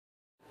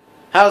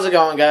How's it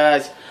going,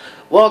 guys?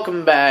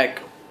 Welcome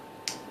back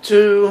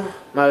to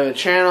my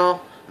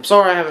channel. I'm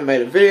sorry I haven't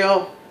made a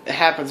video. It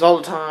happens all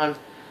the time.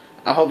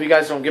 I hope you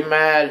guys don't get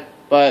mad,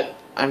 but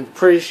I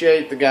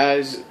appreciate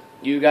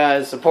you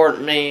guys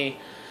supporting me.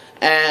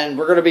 And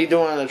we're gonna be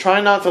doing a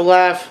try not to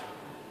laugh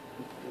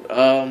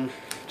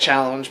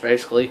challenge,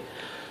 basically.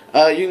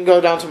 You can go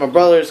down to my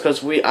brother's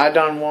because I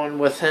done one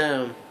with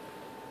him,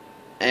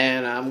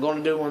 and I'm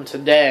gonna do one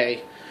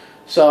today.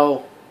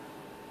 So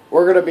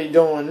we're gonna be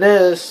doing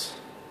this.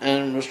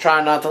 And was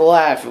trying not to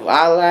laugh. If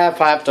I laugh,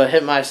 I have to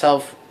hit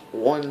myself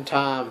one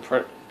time.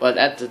 But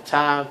at the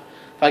time,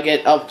 if I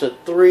get up to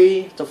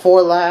 3 to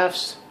 4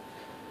 laughs,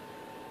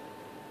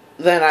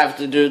 then I have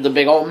to do the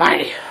big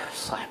almighty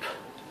slap.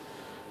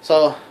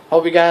 So,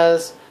 hope you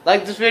guys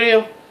like this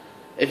video.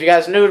 If you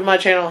guys are new to my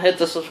channel, hit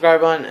the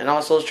subscribe button. And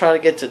also, let's try to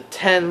get to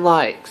 10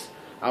 likes.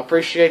 I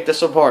appreciate the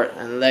support.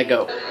 And let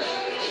go.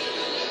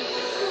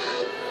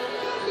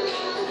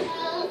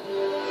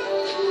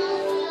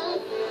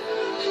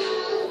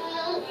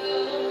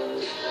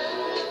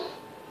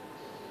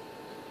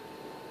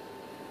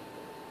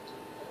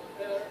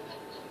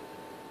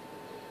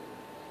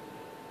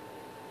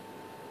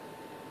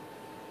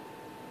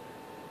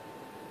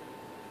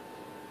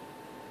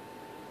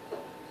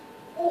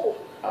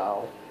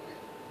 Ow.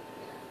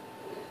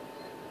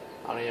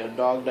 I need a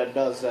dog that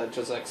does that,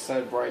 just like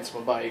said, rides my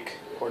bike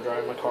or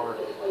drive my car.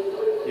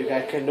 You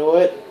guys can do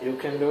it. You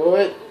can do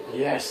it.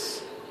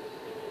 Yes.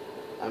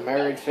 I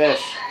married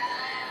fish.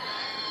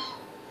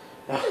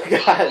 Oh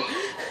God.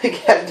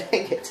 God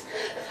dang it.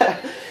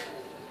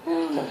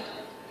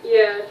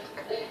 Yeah.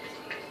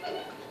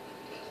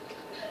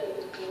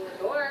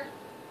 Door.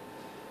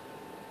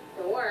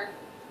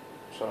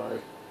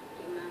 Sorry.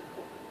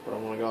 But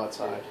I'm gonna go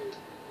outside.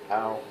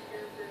 Ow.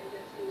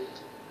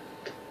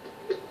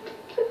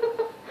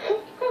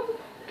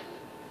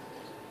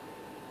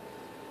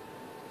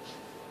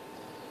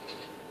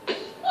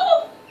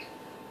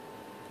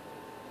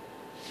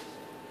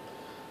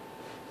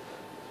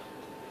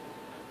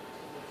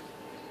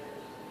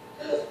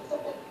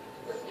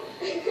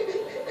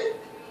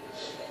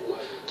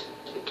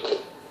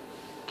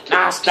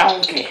 Nice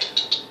donkey.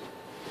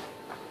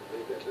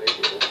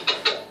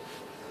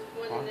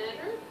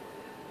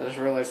 I just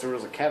realized there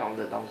was a cat on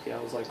the donkey. I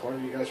was like, why are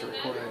you guys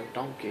recording a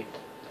donkey?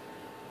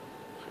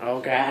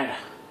 Oh God.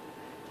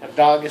 That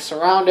dog is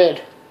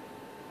surrounded.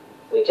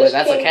 Wait,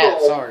 that's a cat,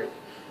 home. sorry.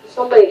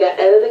 Somebody got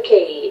out of the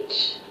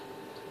cage.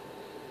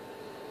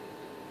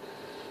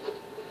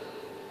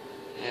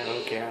 Yeah,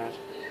 oh God.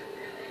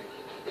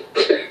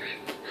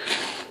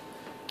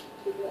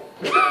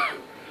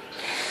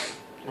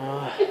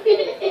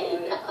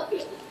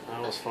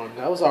 That was fun.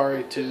 That was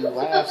already 2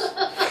 laughs.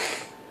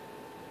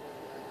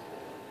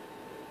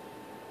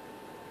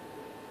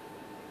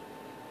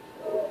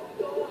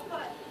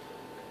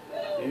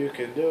 You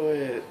can do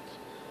it.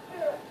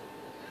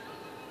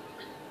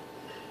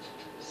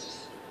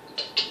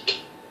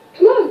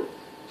 Come on.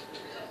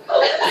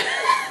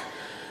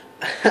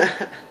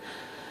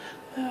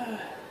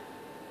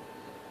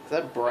 Is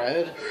that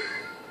bread?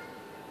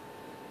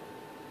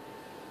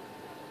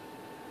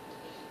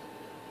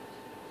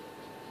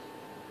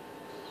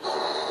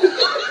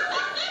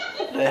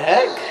 The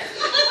heck?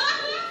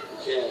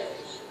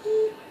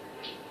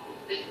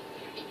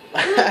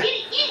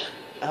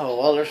 Oh,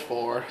 well, there's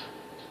 4.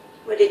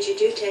 What did you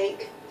do,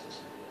 Tank?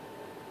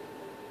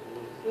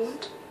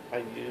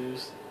 I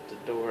used the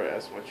door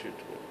as my tutor.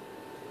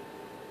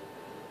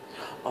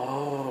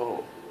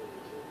 Oh.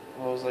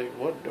 I was like,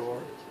 what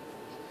door?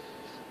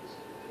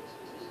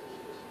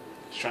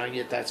 Just trying to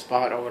get that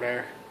spot over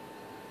there.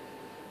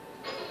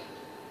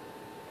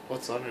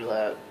 What's under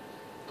that?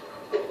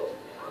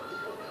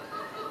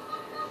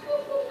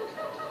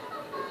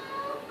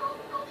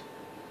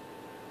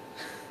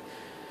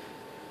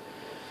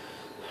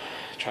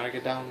 Trying to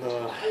get down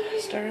the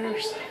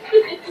stairs.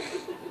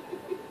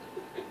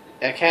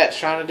 That cat's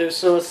trying to do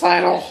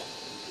suicidal.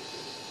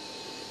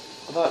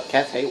 I thought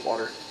cats hate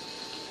water.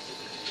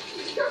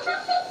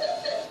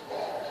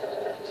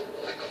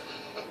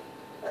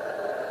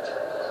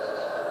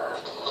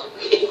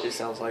 He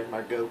sounds like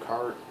my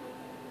go-kart.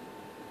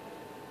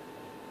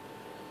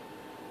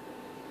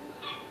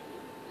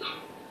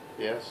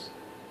 Yes.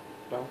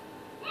 No.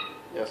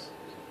 Yes.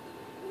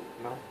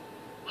 No.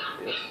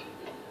 Yes.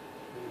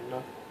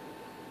 No.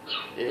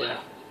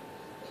 Yeah.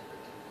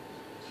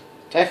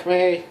 Take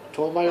me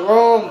to my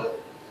room.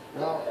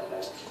 No.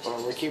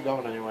 Well, we keep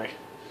going anyway.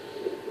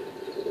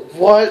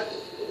 What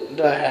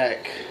the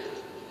heck?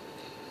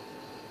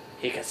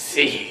 He can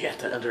see at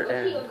the other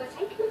end.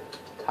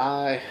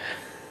 Hi.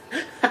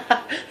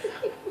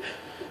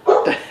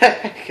 What the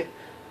heck?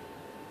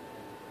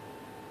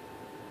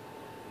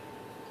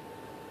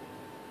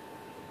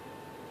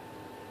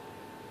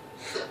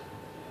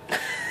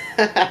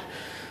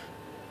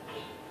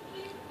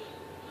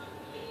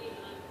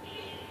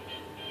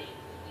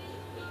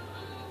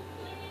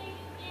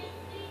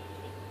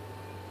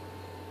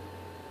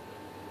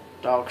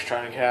 Dog's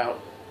trying to get out.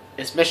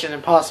 It's Mission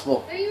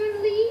Impossible. Are you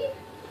gonna leave?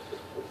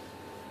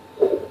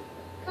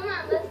 Come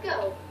on,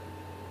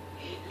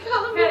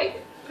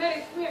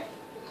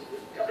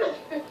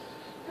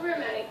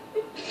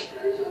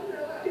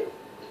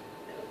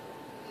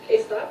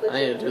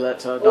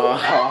 that's a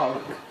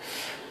dog.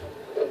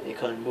 He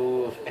couldn't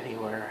move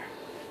anywhere.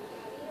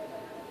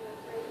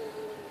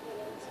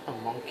 Is that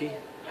a monkey?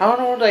 How in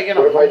the world did I get a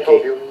What if monkey? I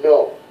told you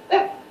no?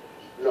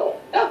 No.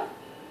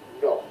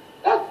 No.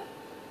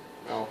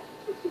 No.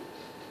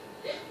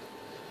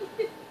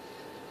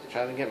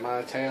 Trying to get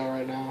my tail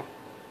right now.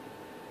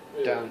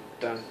 Dun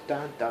dun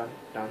dun dun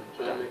dun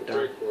dun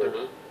dun.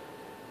 Dun.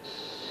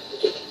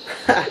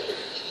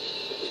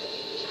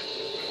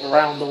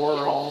 Around the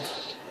world.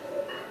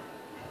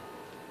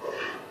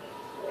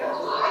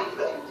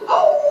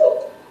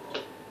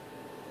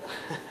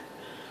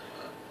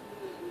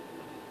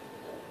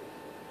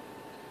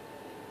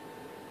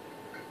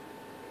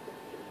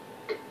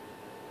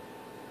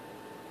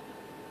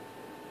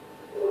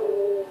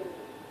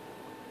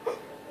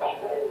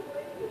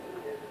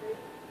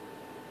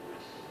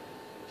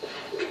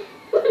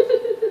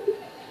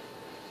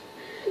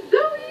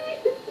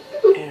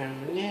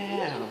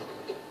 Yeah.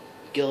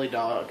 Gilly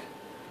Dog.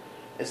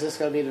 Is this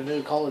gonna be the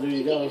new Call of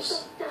Duty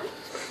Ghost?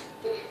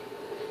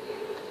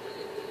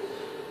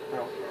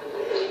 No.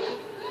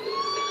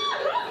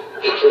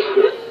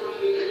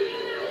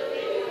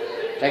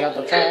 Take out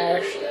the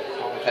trash. I'm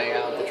gonna take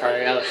out the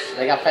trash.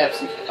 They got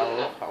Pepsi.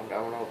 Oh, I'm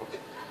going over.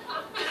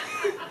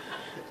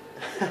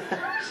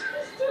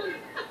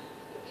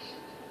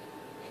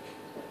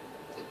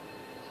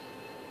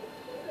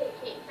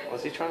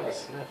 What's he trying to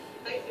sniff?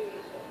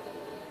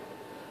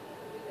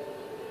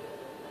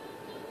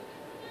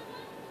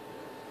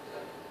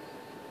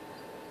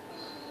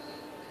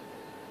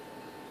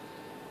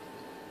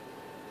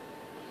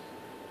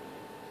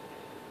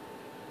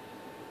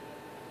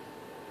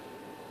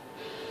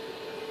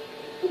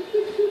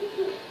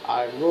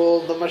 I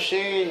ruled the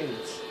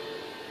machines.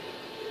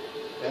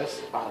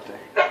 Yes? Oh,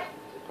 dang.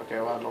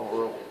 Okay, well, I don't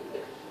rule.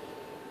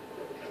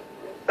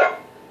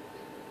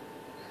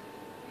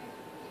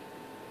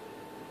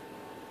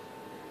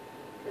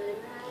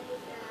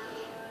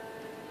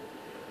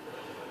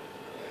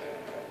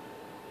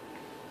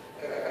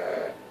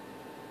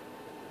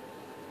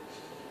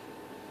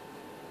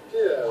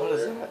 What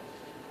is that?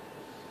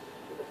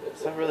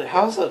 Is that really?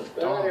 How's a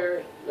dog?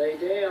 Lay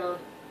down.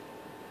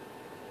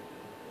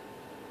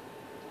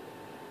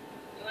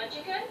 You want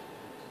chicken?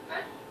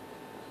 Huh?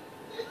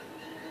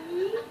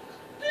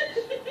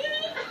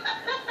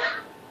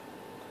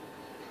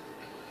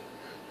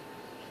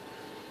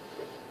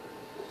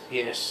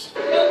 Yes.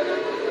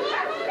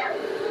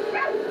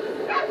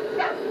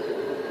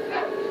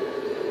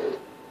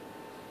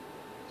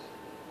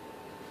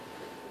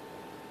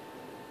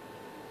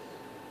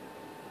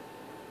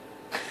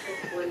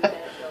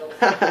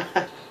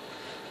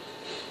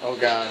 Oh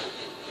God.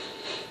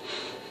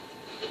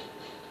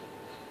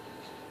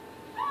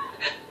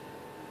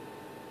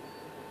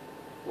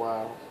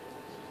 Wow.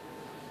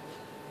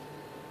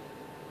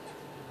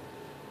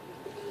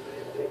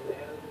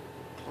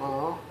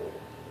 Aw.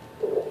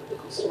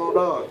 Small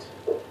dogs.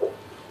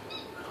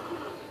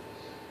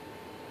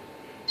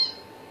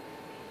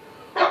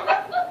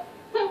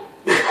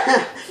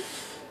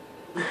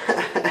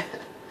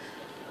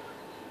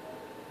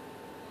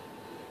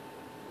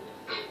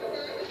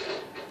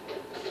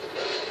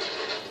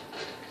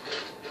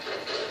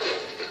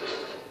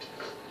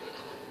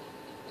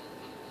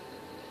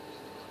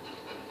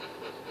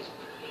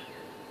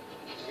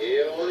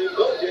 Yeah, only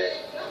go, Jack.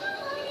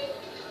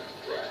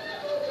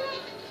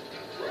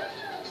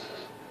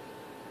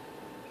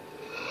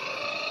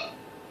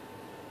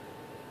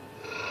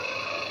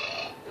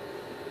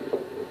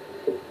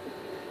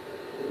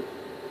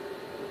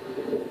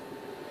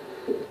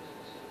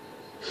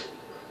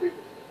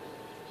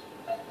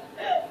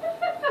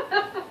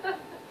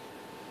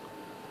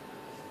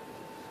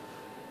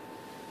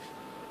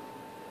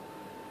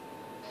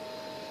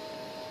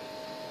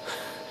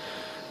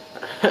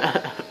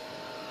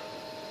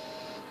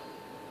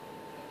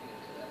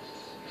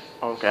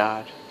 Oh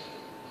God.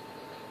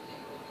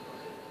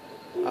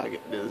 I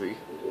get dizzy.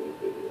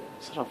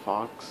 Is that a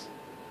fox?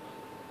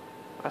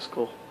 That's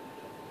cool.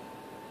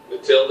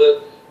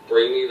 Matilda,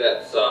 bring me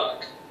that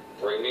sock.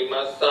 Bring me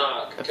my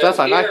sock. If that's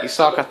a Nike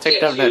sock, I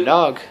take down that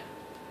dog.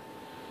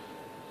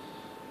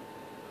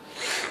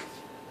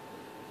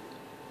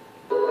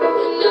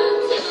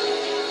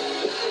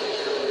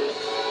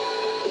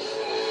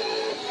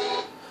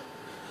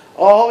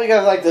 Oh, I hope you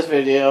guys like this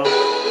video.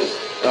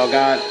 Oh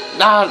God.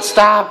 No,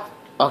 stop!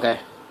 Okay.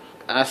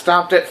 I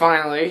stopped it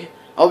finally.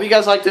 I hope you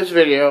guys like this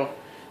video.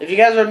 If you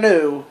guys are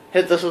new,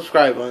 hit the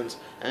subscribe buttons.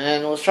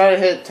 And let's try to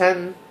hit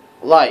 10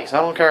 likes.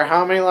 I don't care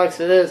how many likes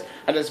it is.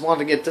 I just want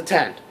to get to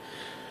 10.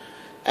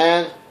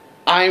 And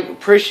I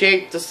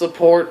appreciate the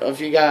support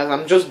of you guys.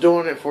 I'm just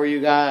doing it for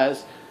you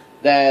guys.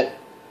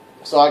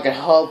 So I can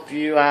help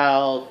you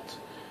out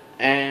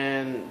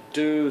and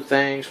do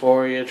things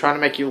for you. Trying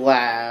to make you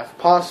laugh.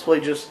 Possibly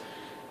just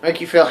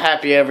make you feel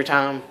happy every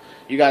time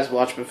you guys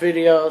watch my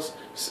videos.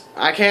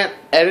 I can't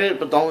edit it,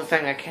 but the only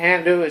thing I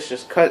can do is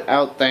just cut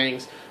out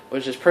things,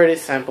 which is pretty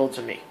simple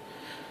to me.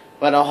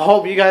 But I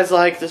hope you guys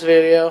like this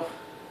video.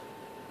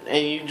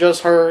 And you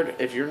just heard,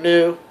 if you're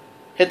new,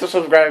 hit the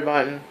subscribe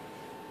button.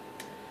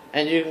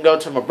 And you can go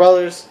to my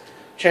brother's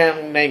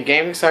channel named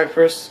Gaming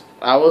Cypress.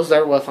 I was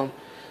there with him.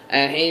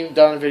 And he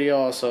done a video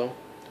also.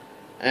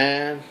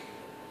 And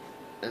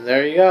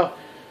there you go.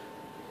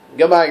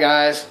 Goodbye,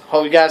 guys.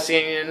 Hope you guys see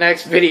you in the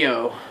next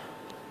video.